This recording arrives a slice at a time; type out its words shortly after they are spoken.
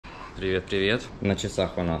Привет-привет. На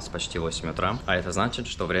часах у нас почти 8 утра, а это значит,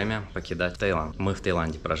 что время покидать Таиланд. Мы в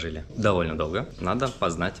Таиланде прожили довольно долго, надо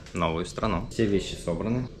познать новую страну. Все вещи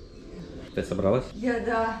собраны. Ты собралась?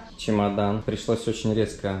 Да. Чемодан. Пришлось очень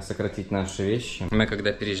резко сократить наши вещи. Мы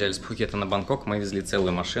когда переезжали с Пхукета на Бангкок, мы везли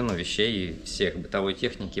целую машину вещей, всех бытовой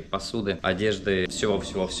техники, посуды, одежды,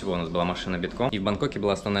 всего-всего-всего. У нас была машина битком. И в Бангкоке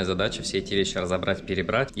была основная задача все эти вещи разобрать,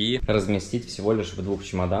 перебрать и разместить всего лишь в 2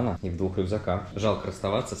 чемоданах и в 2 рюкзаках. Жалко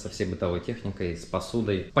расставаться со всей бытовой техникой, с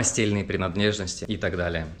посудой, постельные принадлежности и так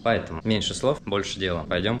далее. Поэтому меньше слов, больше дела.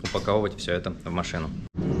 Пойдем упаковывать все это в машину.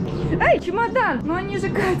 Эй, чемодан! Ну они же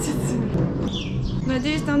катятся.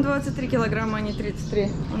 Надеюсь, там 23 килограмма, а не 33.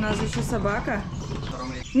 У нас же еще собака.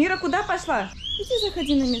 Мира, куда пошла? Иди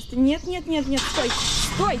заходи на место. Нет, стой.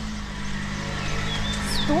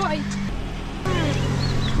 Стой!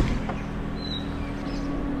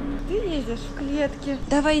 Ты лезешь в клетке.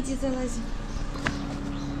 Давай иди залази.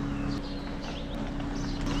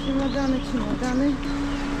 Чемоданы.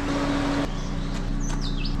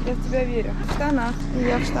 Я в тебя верю. В штанах.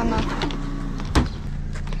 Я в штанах.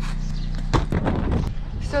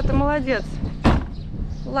 Все, ты молодец.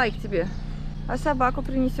 Лайк тебе. А собаку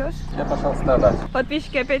принесешь? Я пошел страдать.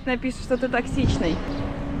 Подписчики опять напишут, что ты токсичный.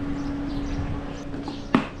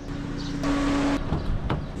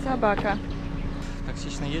 Собака.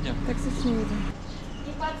 Токсично едем? Токсично едем.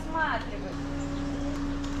 Не подсматривай.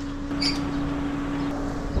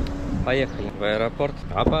 Поехали в аэропорт.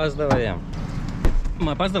 Опаздываем.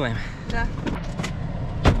 Мы опаздываем? Да.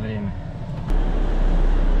 Время.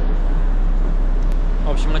 В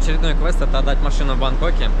общем, очередной квест — это отдать машину в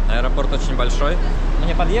Бангкоке. Аэропорт очень большой.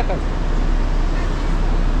 Мне подъехать?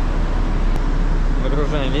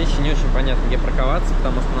 Выгружаем вещи, не очень понятно, где парковаться,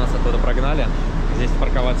 потому что нас оттуда прогнали. Здесь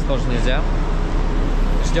парковаться тоже нельзя.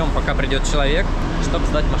 Ждем, пока придет человек, чтобы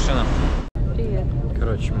сдать машину. Привет.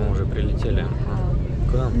 Короче, мы уже прилетели.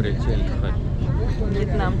 Куда мы прилетели?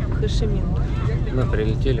 Вьетнам, Хошимин. Мы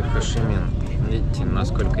прилетели в Хошимин. Видите,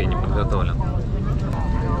 насколько я не подготовлен.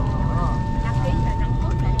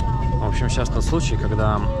 В общем, сейчас тот случай,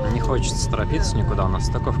 когда не хочется торопиться никуда. У нас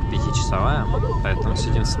стыковка 5-часовая, поэтому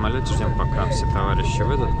сидим в самолете, ждем, пока все товарищи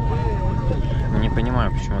выйдут. Не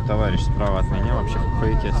понимаю, почему товарищ справа от меня вообще в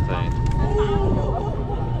пхукете стоит.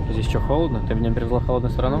 Здесь что, холодно? Ты меня привела в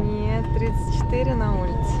холодную страну? Нет, 34 на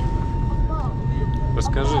улице.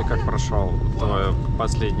 Расскажи, как прошел твое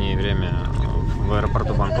последнее время в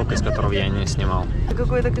аэропорту Бангкока, из которого я не снимал.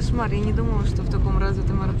 Какой-то кошмар. Я не думала, что в таком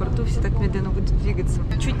развитом аэропорту все так медленно будут двигаться.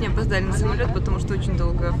 Чуть не опоздали на самолет, потому что очень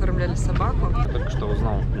долго оформляли собаку. Только что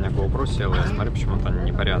узнал, у меня GoPro села, я смотрю, почему-то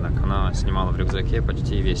непорядок. Она снимала в рюкзаке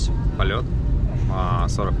почти весь полет,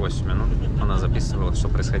 48 минут. Она записывала, что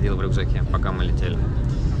происходило в рюкзаке, пока мы летели.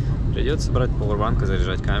 Придется брать пауэрбанк и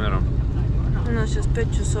заряжать камеру. У нас сейчас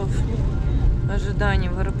 5 часов ожиданий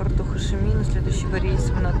в аэропорту Хошимина, следующего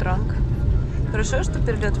рейса в Нячанг. Хорошо, что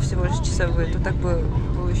перелеты всего лишь часовые, то так бы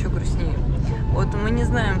было еще грустнее. Вот мы не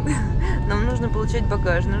знаем, нам нужно получать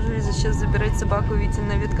багаж, нужно ли сейчас забирать собаку, выйти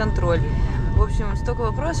на ветконтроль. В общем, столько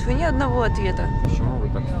вопросов и ни одного ответа. Почему вы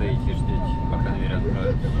так стоите и ждете, пока двери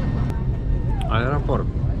откроются? Аэропорт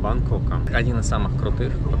Бангкока. Один из самых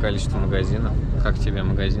крутых по количеству магазинов. Как тебе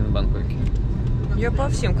магазин в Бангкоке? Я по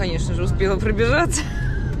всем, конечно же, успела пробежаться.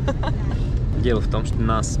 Дело в том, что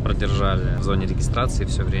нас продержали в зоне регистрации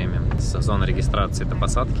все время. С зоны регистрации до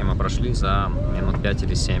посадки мы прошли за минут 5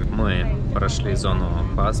 или 7. Мы прошли зону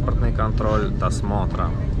паспортный контроль,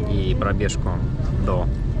 досмотра и пробежку до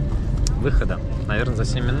выхода. Наверное, за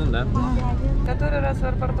 7 минут, да? Который раз в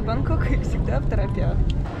аэропорту Бангкока и всегда в торопях.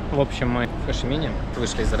 В общем, мы в Хошимине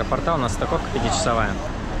вышли из аэропорта, у нас стыковка 5-часовая.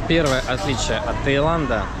 Первое отличие от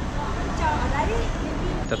Таиланда —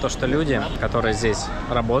 это то, что люди, которые здесь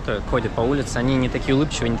работают, ходят по улице, они не такие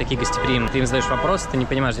улыбчивые, не такие гостеприимные. Ты им задаешь вопрос, ты не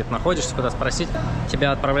понимаешь, где ты находишься, куда спросить,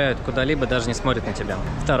 тебя отправляют куда-либо, даже не смотрят на тебя.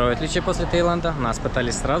 Второе отличие после Таиланда: нас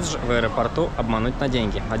пытались сразу же в аэропорту обмануть на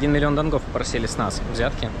деньги. 1 миллион донгов попросили с нас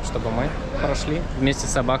взятки, чтобы мы прошли вместе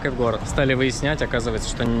с собакой в город. Стали выяснять, оказывается,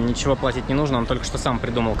 что ничего платить не нужно, он только что сам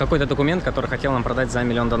придумал какой-то документ, который хотел нам продать за 1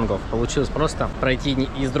 миллион донгов. Получилось просто пройти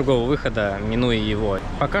из другого выхода, минуя его.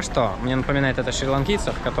 Пока что мне напоминает это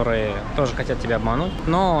шри-ланкийцев, которые тоже хотят тебя обмануть,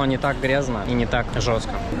 но не так грязно и не так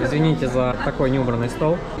жестко. Извините за такой неубранный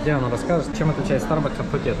стол. Диана расскажет, чем отличается Starbucks от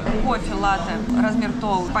Пхукета. Кофе, латте, размер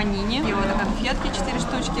тол, панини, и вот это конфетки 4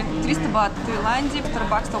 штучки, 300 бат в Таиланде,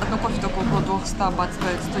 Starbucks, одно кофе только около 200 бат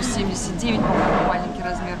стоит, 179, по-моему, маленький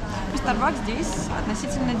размер. И Starbucks здесь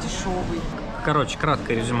относительно дешевый. Короче,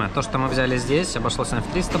 краткое резюме. То, что мы взяли здесь, обошлось нам в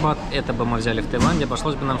 300 бат. Это бы мы взяли в Таиланде,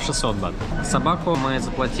 обошлось бы нам в 600 бат. Собаку мы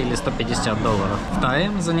заплатили $150. В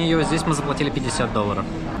Тае за нее, здесь мы заплатили $50.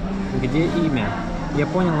 Где имя? Я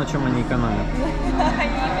понял, на чем они экономят.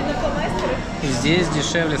 Здесь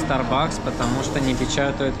дешевле Starbucks, потому что не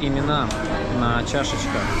печатают имена на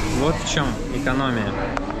чашечках. Вот в чем экономия.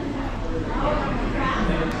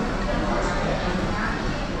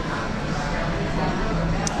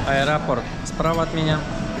 Аэропорт справа от меня.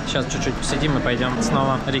 Сейчас чуть-чуть посидим и пойдем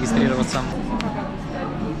снова регистрироваться.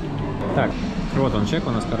 Так, вот он чек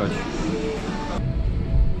у нас, короче.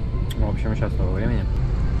 В общем, сейчас того времени.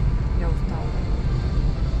 Я устала.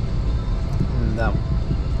 Да.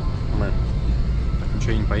 Мы так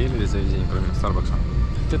ничего не поели весь заведение, кроме Старбакса.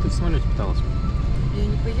 Где ты в самолете питалась? Я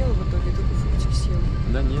не поела в итоге, только фруктик съела.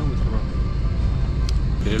 Да, не ел бутерброд.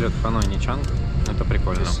 Перелет Ханой Нячанг. Это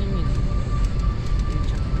прикольно. Хошимин.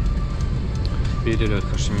 Перелет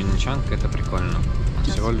Хошимин Нячанг. Это прикольно.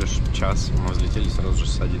 Всего лишь час. Мы взлетели, сразу же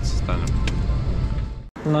садиться стали.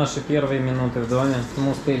 Наши первые минуты в доме.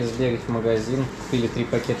 Мы успели сбегать в магазин, купили 3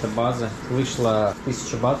 пакета базы. Вышло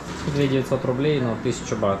 1000 бат, 2900 рублей, но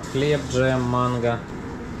 1000 бат. Хлеб, джем, манго.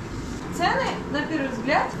 Цены, на первый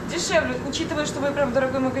взгляд, дешевле, учитывая, что вы прям в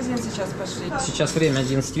дорогой магазин сейчас пошли. Сейчас время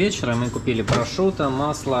 11 вечера, мы купили прошутто,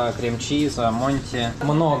 масло, крем-чиз, монти.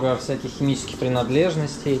 Много всяких химических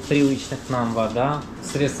принадлежностей, привычных нам вода,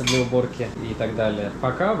 средства для уборки и так далее.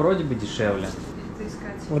 Пока вроде бы дешевле.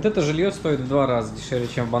 Вот это жилье стоит в 2 раза дешевле,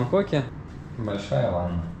 чем в Бангкоке. Большая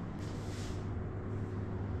ванна.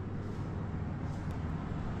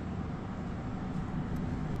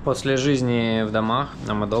 После жизни в домах,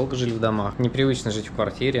 а мы долго жили в домах, непривычно жить в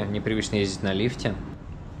квартире, непривычно ездить на лифте.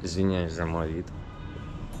 Извиняюсь за мой вид.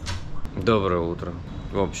 Доброе утро.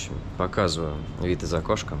 В общем, показываю вид из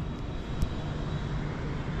окошка.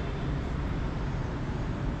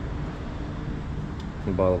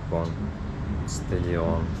 Балкон,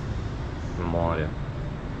 стадион, море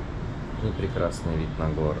и прекрасный вид на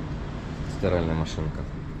город. Стиральная машинка.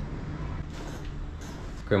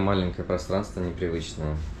 Такое маленькое пространство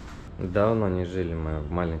непривычное. Давно не жили мы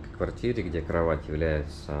в маленькой квартире, где кровать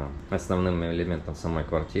является основным элементом самой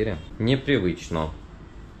квартиры. Непривычно.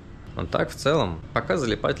 Но так в целом пока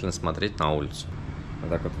залипательно смотреть на улицу. Вот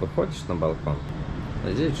так вот выходишь на балкон,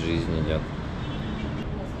 а здесь жизнь идет.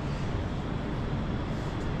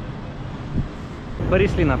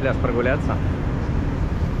 Пришли на пляж прогуляться.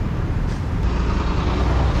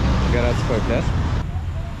 Городской пляж.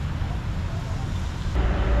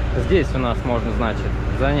 Здесь у нас можно, значит,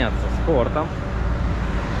 заняться спортом,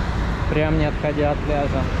 прям не отходя от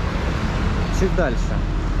пляжа. Чуть дальше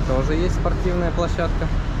тоже есть спортивная площадка.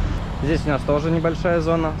 Здесь у нас тоже небольшая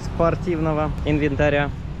зона спортивного инвентаря.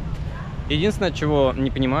 Единственное, чего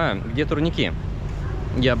не понимаю, где турники.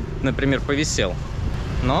 Я, например, повисел,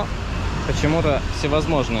 но почему-то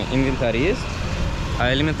всевозможный инвентарь есть,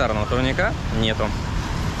 а элементарного турника нету.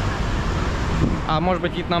 А может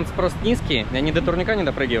быть, вьетнамцы просто низкие, и они до турника не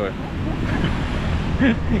допрыгивают?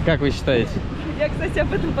 Как вы считаете? Я, кстати,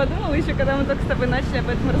 об этом подумала еще, когда мы только с тобой начали об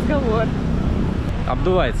этом разговор.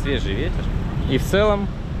 Обдувает свежий ветер. И в целом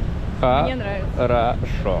мне нравится.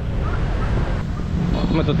 Хорошо.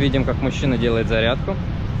 Мы тут видим, как мужчина делает зарядку.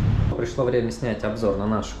 Пришло время снять обзор на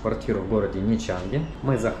нашу квартиру в городе Нячанге.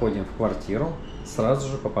 Мы заходим в квартиру, сразу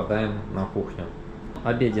же попадаем на кухню.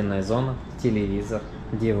 Обеденная зона, телевизор,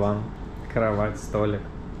 диван, кровать, столик.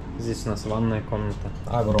 Здесь у нас ванная комната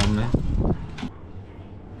огромная.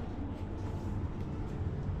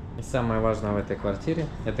 И самое важное в этой квартире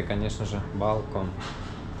 — это, конечно же, балкон.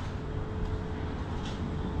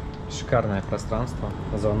 Шикарное пространство,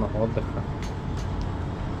 зона отдыха.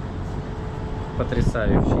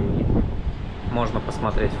 Потрясающий вид. Можно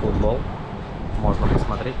посмотреть футбол, можно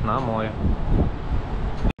посмотреть на море.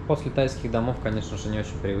 После тайских домов, конечно же, не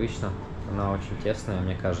очень привычно. Она очень тесная,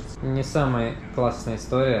 мне кажется. Не самая классная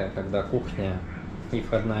история, когда кухня и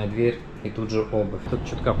входная дверь, и тут же обувь. Тут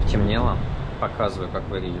чутка потемнело. Показываю, как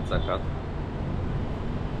выглядит закат.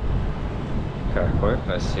 Какой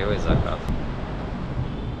красивый закат.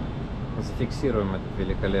 Зафиксируем этот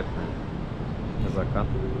великолепный закат.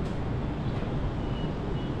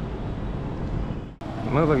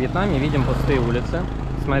 Мы во Вьетнаме видим пустые улицы.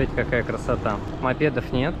 Смотрите, какая красота.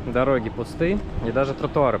 Мопедов нет, дороги пустые, и даже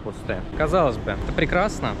тротуары пустые. Казалось бы, это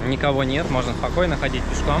прекрасно, никого нет, можно спокойно ходить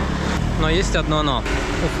пешком. Но есть одно но.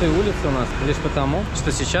 Пустые улицы у нас лишь потому,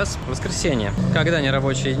 что сейчас воскресенье. Когда не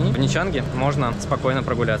рабочие дни, в Нячанге можно спокойно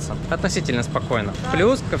прогуляться. Относительно спокойно.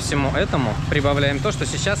 Плюс ко всему этому прибавляем то, что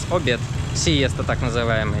сейчас обед. Сиеста так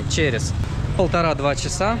называемый. Через 1,5-2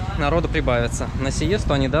 часа народу прибавится. На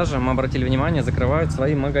сиесту они даже, мы обратили внимание, закрывают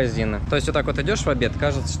свои магазины. То есть вот так вот идешь в обед,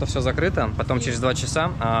 кажется, что все закрыто, потом через 2 часа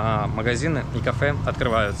магазины и кафе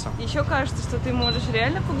открываются. Еще кажется, что ты можешь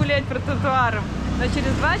реально погулять по тротуарам, но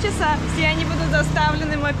через 2 часа все они будут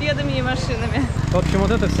заставлены мопедами и машинами. В общем,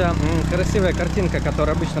 вот эта вся красивая картинка,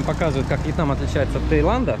 которую обычно показывают, как Вьетнам отличается от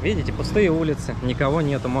Таиланда. Видите, пустые улицы, никого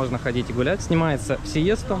нету, можно ходить и гулять. Снимается в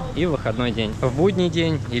сиесту и в выходной день. В будний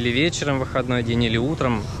день или вечером в выходной день, или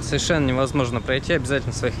утром совершенно невозможно пройти.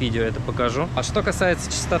 Обязательно в своих видео это покажу. А что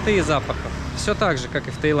касается чистоты и запахов, все так же, как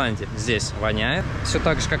и в Таиланде. Здесь воняет. Все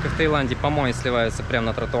так же, как и в Таиланде, помои сливаются прямо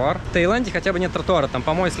на тротуар. В Таиланде хотя бы нет тротуара, там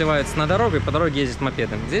помои сливаются на дорогу, и по дороге ездят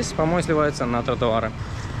мопеды. Здесь помои сливаются на тротуары.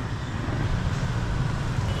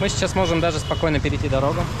 Мы сейчас можем даже спокойно перейти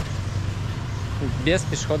дорогу без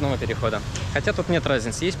пешеходного перехода. Хотя тут нет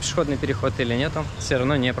разницы, есть пешеходный переход или нету, все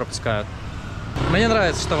равно не пропускают. Мне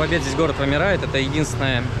нравится, что в обед здесь город вымирает. Это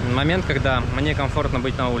единственный момент, когда мне комфортно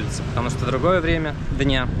быть на улице, потому что в другое время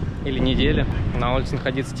дня или недели на улице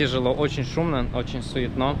находиться тяжело, очень шумно, очень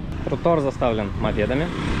суетно. Тротуар заставлен мопедами.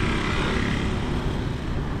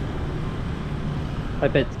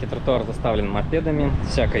 Опять-таки тротуар заставлен мопедами,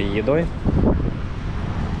 всякой едой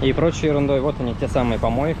и прочей ерундой. Вот они, те самые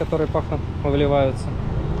помои, которые пахнут, выливаются.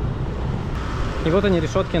 И вот они,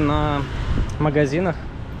 решетки на магазинах.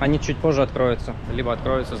 Они чуть позже откроются, либо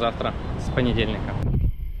откроются завтра, с понедельника.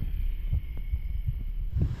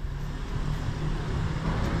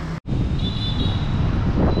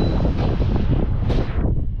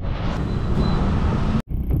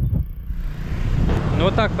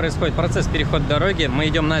 Вот так происходит процесс перехода дороги. Мы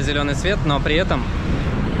идем на зеленый свет, но при этом,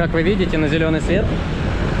 как вы видите, на зеленый свет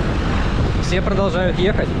все продолжают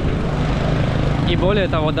ехать. И более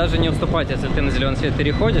того, даже не уступать, если ты на зеленый свет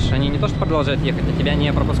переходишь, они не то что продолжают ехать, а тебя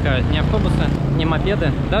не пропускают ни автобусы, ни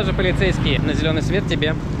мопеды. Даже полицейские на зеленый свет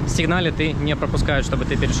тебе сигналят и не пропускают, чтобы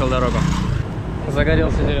ты перешел дорогу.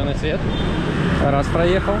 Загорелся зеленый свет. Раз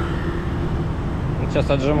проехал. Сейчас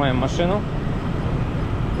отжимаем машину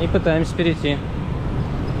и пытаемся перейти.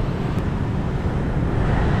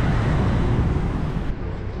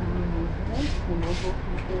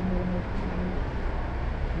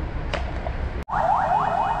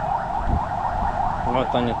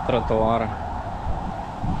 Вот они, тротуары.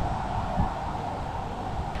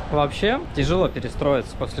 Вообще, тяжело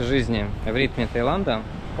перестроиться после жизни в ритме Таиланда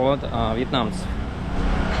под вьетнамцев.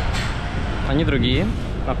 Они другие,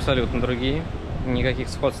 абсолютно другие. Никаких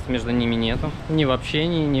сходств между ними нету. Ни в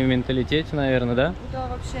общении, ни в менталитете, наверное, да? Да,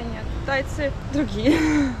 вообще нет. Тайцы другие.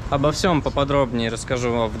 Обо всем поподробнее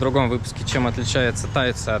расскажу в другом выпуске, чем отличается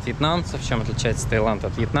тайцы от вьетнамцев, чем отличается Таиланд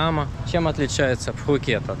от Вьетнама, чем отличается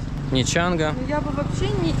Пхукет от Нячанга. Ну, я бы вообще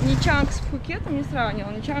Нячанг с Пхукетом не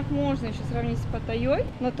сравнивала. Нячанг можно еще сравнить с Паттайей,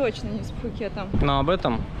 но точно не с Пхукетом. Но об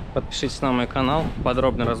этом подпишитесь на мой канал,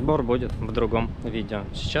 подробный разбор будет в другом видео.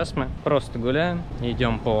 Сейчас мы просто гуляем,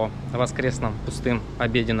 идем по воскресным пустым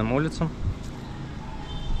обеденным улицам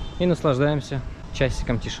и наслаждаемся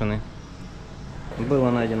часиком тишины.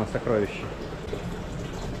 Было найдено сокровище.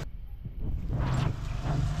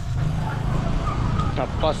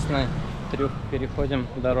 Опасный трюк, переходим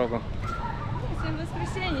дорогу. Сегодня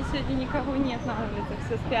воскресенье, сегодня никого нет на улицах,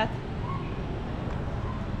 все спят.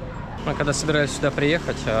 Мы когда собирались сюда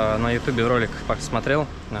приехать, на ютубе ролик посмотрел,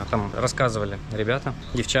 там рассказывали ребята,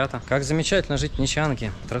 девчата, как замечательно жить в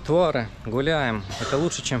Нячанге. Тротуары, гуляем, это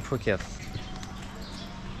лучше, чем Пхукет.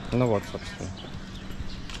 Ну вот, собственно,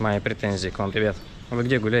 мои претензии к вам, ребят. Вы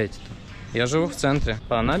где гуляете-то? Я живу в центре.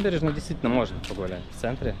 По набережной действительно можно погулять. В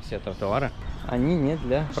центре все тротуары, они не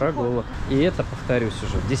для прогулок. И это, повторюсь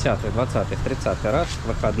уже, в 10-й, 20-й, 30-й раз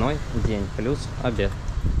выходной день, плюс обед.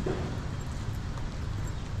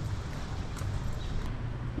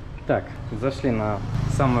 Так, зашли на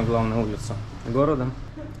самую главную улицу города.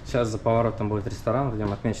 Сейчас за поворотом будет ресторан, где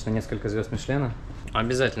отмечено несколько звезд Мишлена.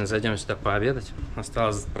 Обязательно зайдем сюда пообедать.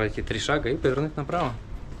 Осталось пройти 3 шага и повернуть направо.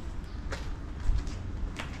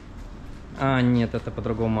 А, нет, это по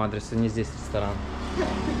другому адресу, не здесь ресторан.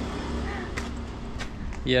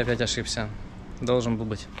 Я опять ошибся. Должен был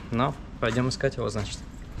быть. Но пойдем искать его, значит.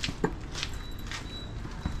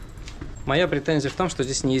 Моя претензия в том, что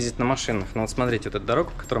здесь не ездит на машинах. Но вот смотрите, вот эта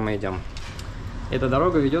дорога, по которой мы идем. Эта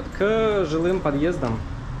дорога ведет к жилым подъездам.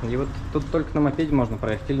 И вот тут только на мопеде можно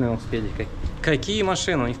проехать или на велосипеде. Какие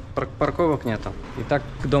машины? У них парковок нету. И так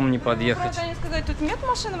к дому не подъехать. Хотели сказать, тут нет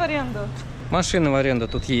машин в аренду? Машины в аренду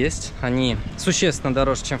тут есть. Они существенно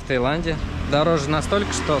дороже, чем в Таиланде. Дороже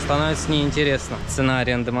настолько, что становится неинтересно. Цена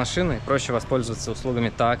аренды машины. Проще воспользоваться услугами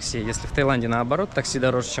такси. Если в Таиланде наоборот такси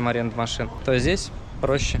дороже, чем аренда машин, то здесь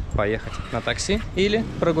проще поехать на такси или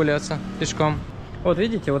прогуляться пешком. Вот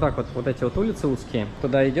видите, вот так вот эти вот улицы узкие.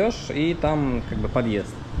 Туда идешь, и там как бы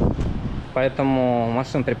подъезд. Поэтому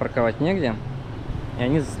машин припарковать негде. И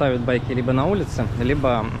они ставят байки либо на улице,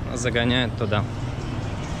 либо загоняют туда.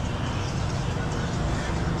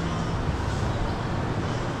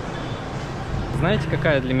 Знаете,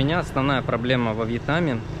 какая для меня основная проблема во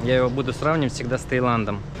Вьетнаме? Я его буду сравнивать всегда с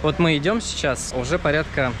Таиландом. Вот мы идем сейчас, уже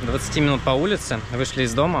порядка 20 минут по улице, вышли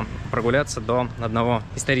из дома прогуляться до одного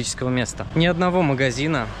исторического места. Ни одного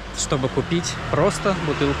магазина, чтобы купить просто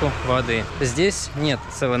бутылку воды. Здесь нет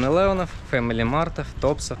 7-Eleven'ов, Family Mart'ов,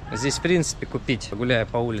 Топсов. Здесь, в принципе, купить, гуляя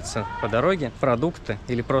по улице, по дороге, продукты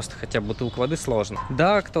или просто хотя бы бутылку воды сложно.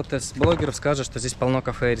 Да, кто-то из блогеров скажет, что здесь полно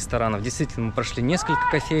кафе и ресторанов. Действительно, мы прошли несколько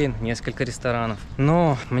кофеен, несколько ресторанов.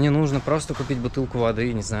 Но мне нужно просто купить бутылку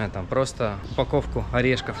воды, не знаю, там просто упаковку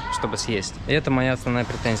орешков, чтобы съесть. И это моя основная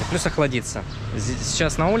претензия. Плюс охладиться.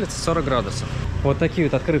 Сейчас на улице 40 градусов. Вот такие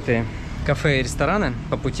вот открытые кафе и рестораны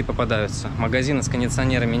по пути попадаются. Магазины с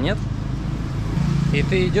кондиционерами нет. И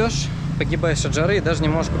ты идешь, погибаешь от жары и даже не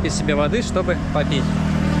можешь купить себе воды, чтобы попить.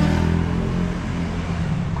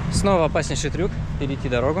 Снова опаснейший трюк – перейти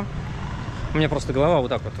дорогу. У меня просто голова вот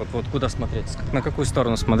так вот куда смотреть, на какую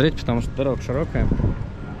сторону смотреть, потому что дорога широкая.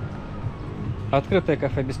 Открытое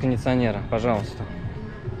кафе без кондиционера, пожалуйста.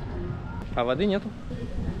 А воды нету.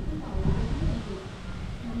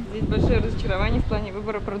 Здесь большое разочарование в плане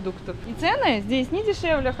выбора продуктов. И цены здесь не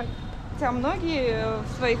дешевле, хотя многие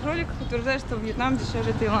в своих роликах утверждают, что Вьетнам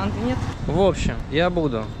дешевле Таиланда. Нет. В общем, я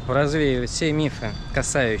буду развеивать все мифы,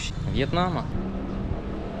 касающиеся Вьетнама.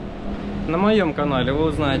 На моем канале вы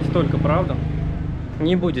узнаете только правду.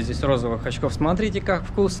 Не будет здесь розовых очков. Смотрите, как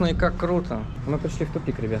вкусно и как круто. Мы пришли в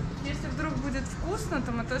тупик, ребят. Если вдруг будет вкусно,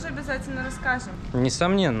 то мы тоже обязательно расскажем.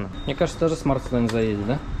 Несомненно. Мне кажется, даже смарт сюда не заедет,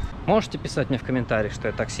 да? Можете писать мне в комментариях, что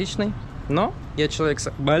я токсичный. Но я человек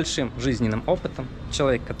с большим жизненным опытом.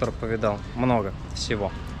 Человек, который повидал много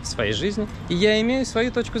всего в своей жизни. И я имею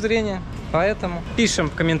свою точку зрения. Поэтому пишем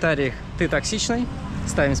в комментариях «Ты токсичный»,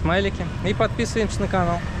 ставим смайлики и подписываемся на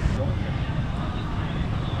канал.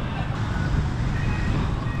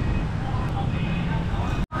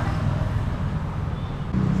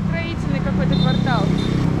 Какой-то квартал.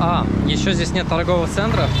 А, еще здесь нет торговых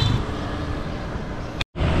центров.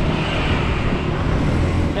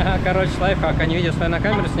 Короче, лайфхак. Они видят, что я на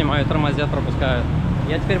камеру снимаю, тормозят, пропускают.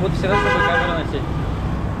 Я теперь буду всегда с собой камеру носить.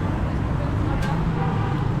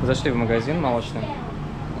 Зашли в магазин молочный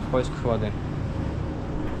в поисках воды.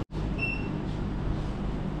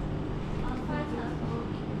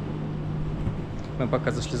 Мы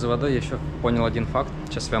пока зашли за водой, я еще понял один факт.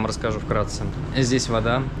 Сейчас я вам расскажу вкратце. Здесь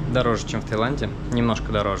вода дороже, чем в Таиланде,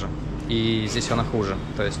 немножко дороже. И здесь она хуже.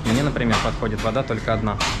 То есть мне, например, подходит вода только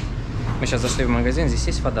одна. Мы сейчас зашли в магазин, здесь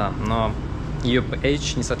есть вода, но ее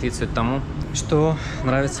pH не соответствует тому, что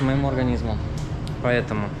нравится моему организму.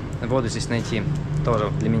 Поэтому воду здесь найти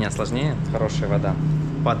тоже для меня сложнее. Хорошая вода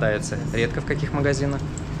попадается редко в каких магазинах.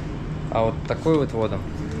 А вот такую вот воду,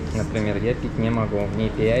 например, я пить не могу.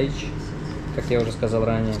 Ни pH, как я уже сказал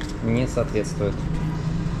ранее, не соответствует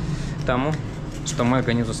тому, что мой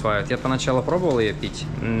организм усваивает. Я поначалу пробовал ее пить,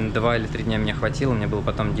 2 или 3 дня меня хватило, мне было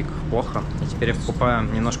потом дико плохо, и теперь я покупаю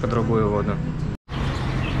немножко другую воду.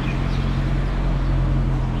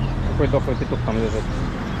 Какой дохлый петух там лежит?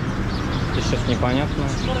 И сейчас непонятно.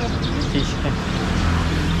 Птички.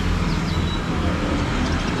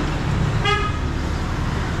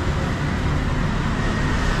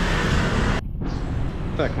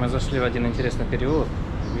 Так, мы зашли в один интересный переулок.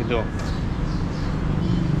 Видок.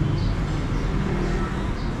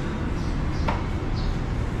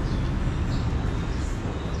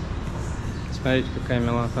 Смотрите, какая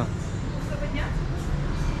милота.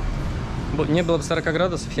 Не было бы 40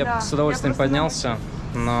 градусов, я бы с удовольствием поднялся,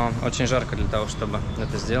 но очень жарко для того, чтобы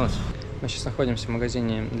это сделать. Мы сейчас находимся в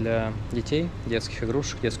магазине для детей, детских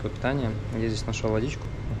игрушек, детского питания. Я здесь нашел водичку.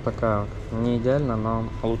 Такая вот, не идеально, но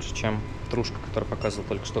лучше, чем трушка, которую показывал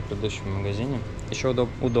только что в предыдущем магазине. Еще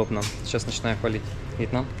удобно. Сейчас начинаю хвалить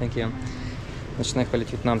Вьетнам. Начинаю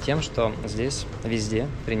хвалить Вьетнам тем, что здесь везде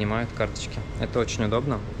принимают карточки. Это очень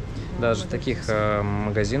удобно. Даже в таких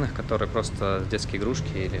магазинах, которые просто детские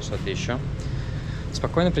игрушки или что-то еще,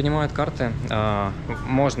 спокойно принимают карты.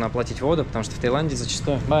 Можно оплатить воду, потому что в Таиланде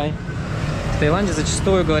зачастую... В Таиланде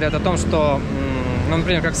зачастую говорят о том, что, ну,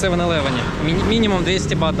 например, как в 7-Eleven, минимум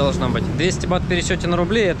 200 бат должно быть. 200 бат в пересчете на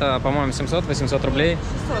рубли, это, по-моему, 700-800 рублей.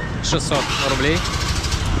 600 рублей.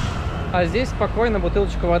 А здесь спокойно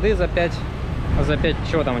бутылочка воды за 5,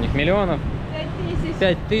 чего там у них, миллионов?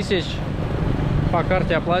 5000. По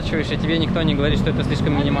карте оплачиваешь, и тебе никто не говорит, что это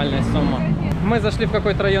слишком минимальная сумма. Мы зашли в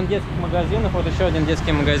какой-то район детских магазинов. Вот еще один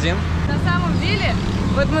детский магазин. На самом деле,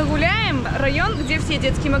 вот мы гуляем, район, где все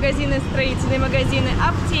детские магазины, строительные магазины,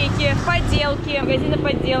 аптеки, поделки, магазины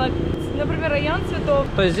подделок. Например, район цветов.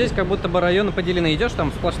 То есть здесь как будто бы районы поделены. Идешь,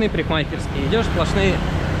 там сплошные парикмахерские, идешь, сплошные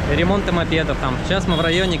ремонты мопедов. Там. Сейчас мы в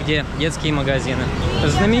районе, где детские магазины.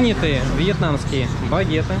 Знаменитые вьетнамские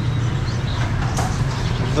багеты.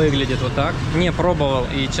 Выглядит вот так. Не пробовал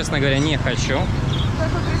и, честно говоря, не хочу.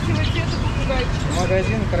 Какой красивый цвет у попугайчика.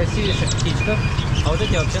 Магазин красивейших птичков. А вот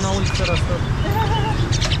эти вообще на улице растут.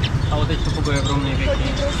 А вот эти попугаи огромные какие.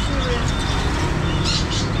 Какие красивые.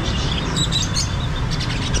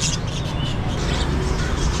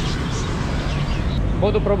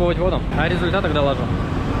 Буду пробовать воду, а результаты доложу.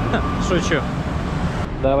 Шучу.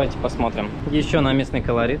 Давайте посмотрим. Еще на местный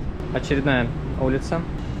колорит. Очередная улица.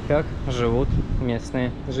 Как живут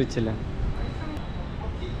местные жители.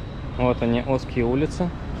 Вот они, узкие улицы.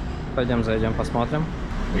 Пойдем зайдем, посмотрим.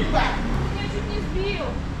 Меня чуть не сбил.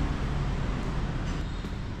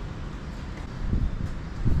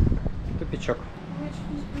 Тупичок.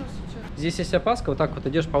 Здесь есть опаска, вот так вот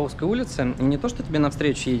идешь по узкой улице, и не то, что тебе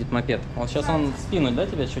навстречу едет мопед. Вот сейчас он в спину, да,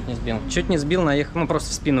 тебя чуть не сбил? Чуть не сбил, наехал, ну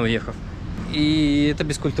просто в спину уехав. И это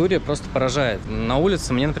бескультурье просто поражает. На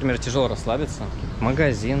улице мне, например, тяжело расслабиться.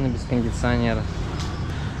 Магазины без кондиционера.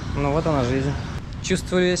 Ну вот она жизнь.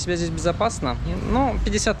 Чувствую я себя здесь безопасно? Ну,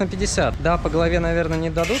 50 на 50. Да, по голове, наверное,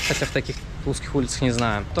 не дадут, хотя в таких узких улицах не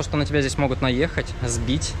знаю. То, что на тебя здесь могут наехать,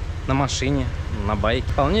 сбить на машине, на байке,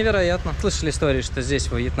 вполне вероятно. Слышали истории, что здесь,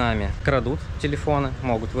 в Вьетнаме, крадут телефоны,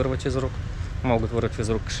 могут вырвать из рук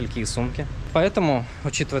кошельки и сумки. Поэтому,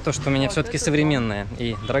 учитывая то, что у меня все-таки современная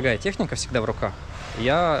и дорогая техника всегда в руках,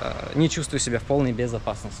 я не чувствую себя в полной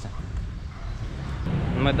безопасности.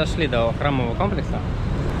 Мы дошли до храмового комплекса.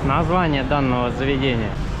 Название данного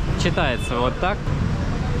заведения читается вот так.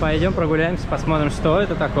 Пойдем прогуляемся, посмотрим, что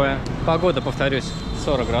это такое. Погода, повторюсь,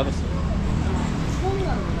 40 градусов.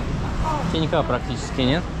 Тенька практически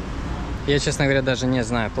нет. Я, честно говоря, даже не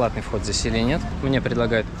знаю, платный вход здесь или нет. Мне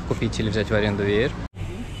предлагают купить или взять в аренду веер.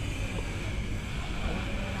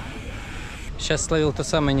 Сейчас словил то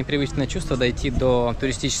самое непривычное чувство дойти до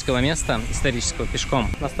туристического места, исторического, пешком.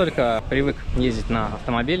 Настолько привык ездить на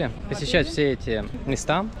автомобиле, посещать все эти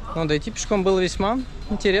места. Но дойти пешком было весьма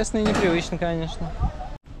интересно и непривычно, конечно.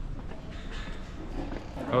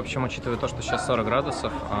 В общем, учитывая то, что сейчас 40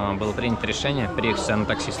 градусов, было принято решение приехать сюда на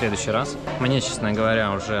такси в следующий раз. Мне, честно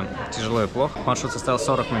говоря, уже тяжело и плохо. Маршрут составил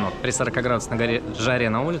 40 минут. При 40-градусной жаре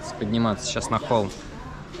на улице подниматься сейчас на холм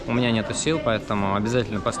у меня нету сил, поэтому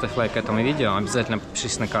обязательно поставь лайк этому видео, обязательно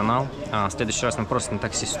подпишись на канал. В следующий раз мы просто на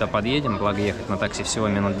такси сюда подъедем, благо ехать на такси всего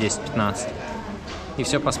минут 10-15. И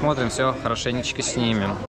все посмотрим, все хорошенечко снимем.